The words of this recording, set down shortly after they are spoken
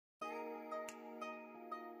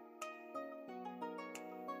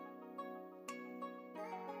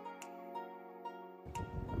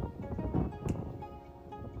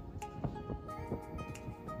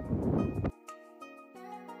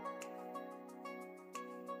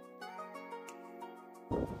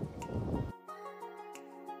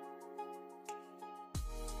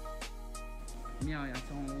庙要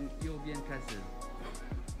从右边开始，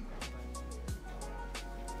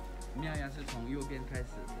庙要是从右边开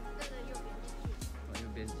始，对，从右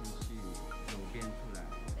边进去，左边出来。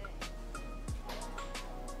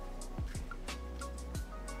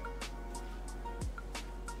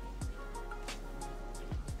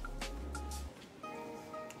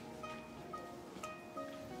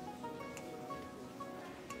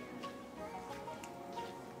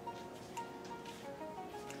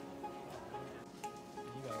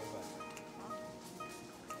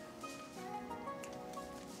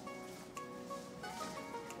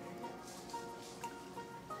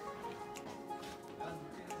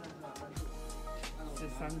是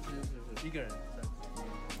3只是不是？1个人3只。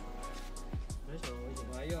很小危险，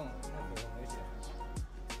我还用那口很危险。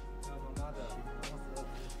还有妈妈的，妈妈12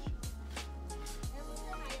只。哎，不是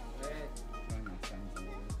还有？对，刚拿3只。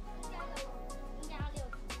应该要6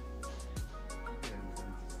只。1个人3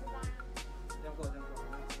只。18。这样够，这样够。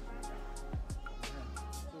你看，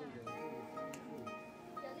数有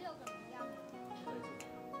6个人要吗？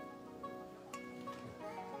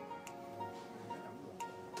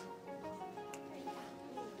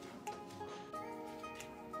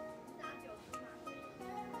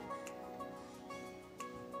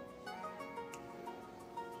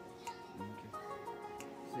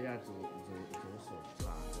是要左手抓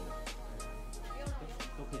的，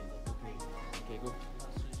都可以，都可以。给过。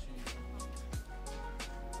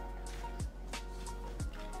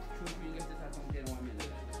出去应该是在中间外面的。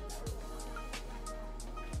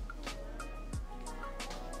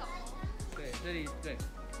对，这里对，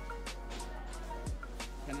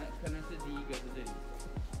可能是第一个是这里。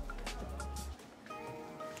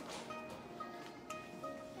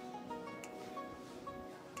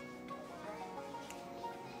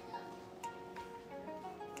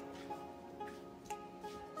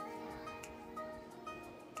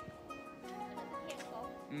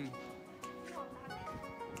嗯。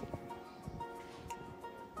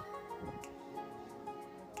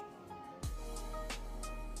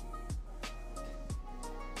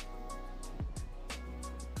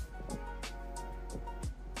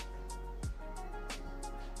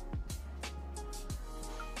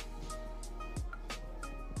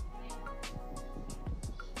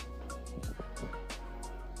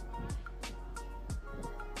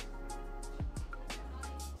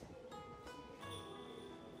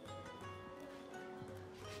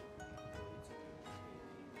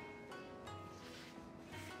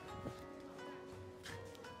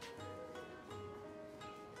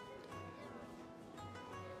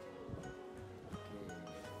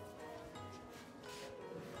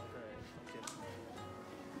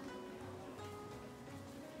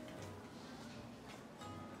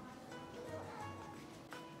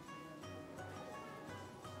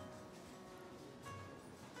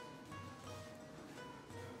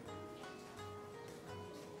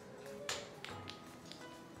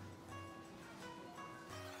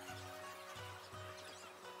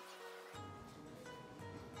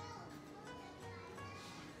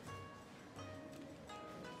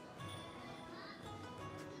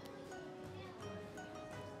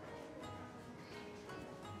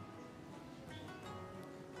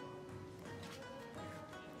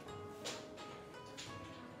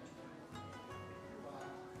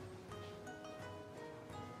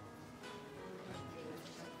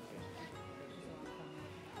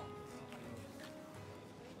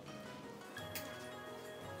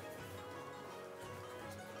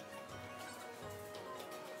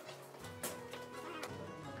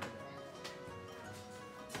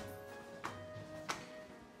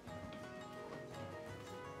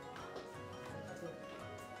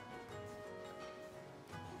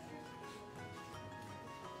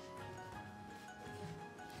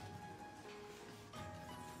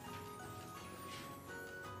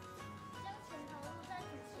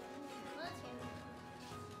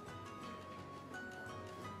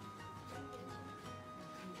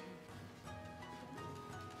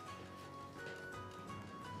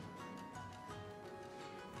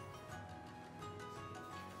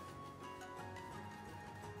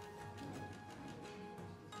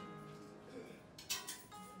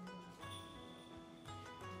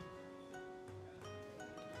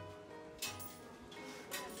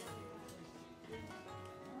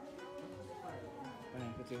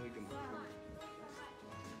最后一个吗？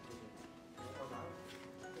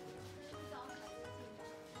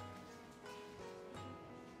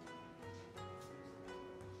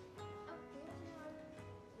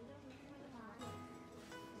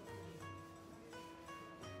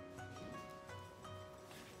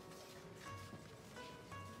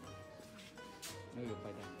那个有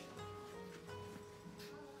白带。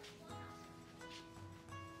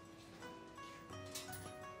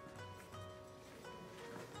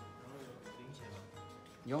然后有零钱吗？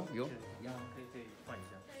有，要可以换一下。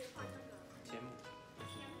可以换那个钱母。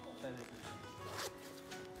钱母，在这里。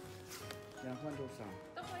要换多少？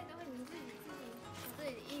都可以，你自己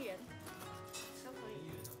1元都可以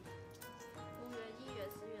，5元、1元、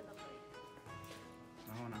10元都可以。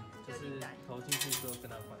然后呢？就是投进去之后跟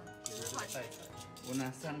他换，就是换带彩。我拿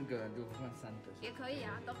3个就换3个。也可以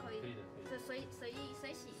啊，都可以。可以的，这随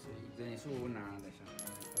喜。等于说我拿的啥？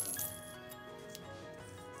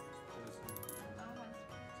然后换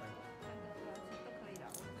3个都可以的。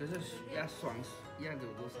可是要双要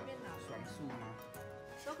有多少？双数吗？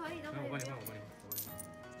都可以。我帮你。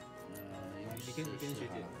你跟学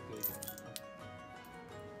姐各一个。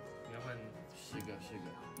你要换4个，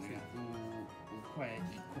那个5块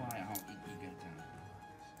1块，然后一个这样。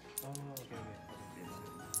哦，OK，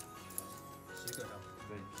 10个的。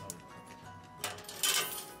对，好。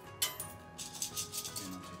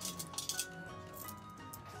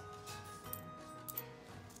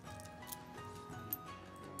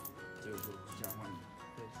这个就交换。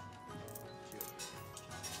对。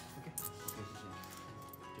OK，谢谢。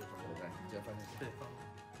就放口袋，就要放进去。对，放。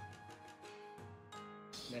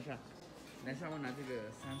来上，我拿这个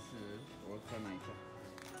30，我再拿一下。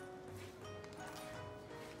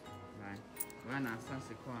来，我要拿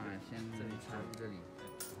30块，先插入这里。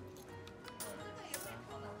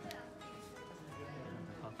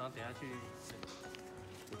好，然后等下去。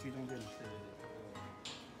我去中间。对。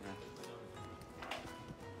来。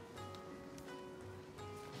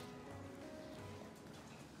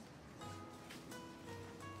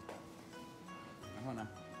然后呢？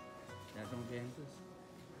在中间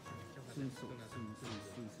顺时钟。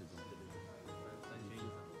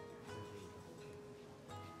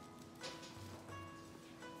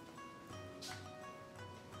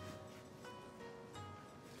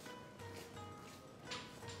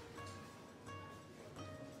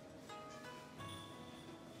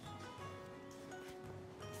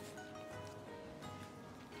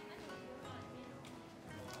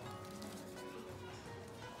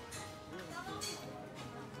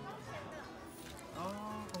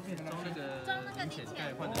装那个零钱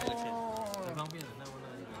盖换的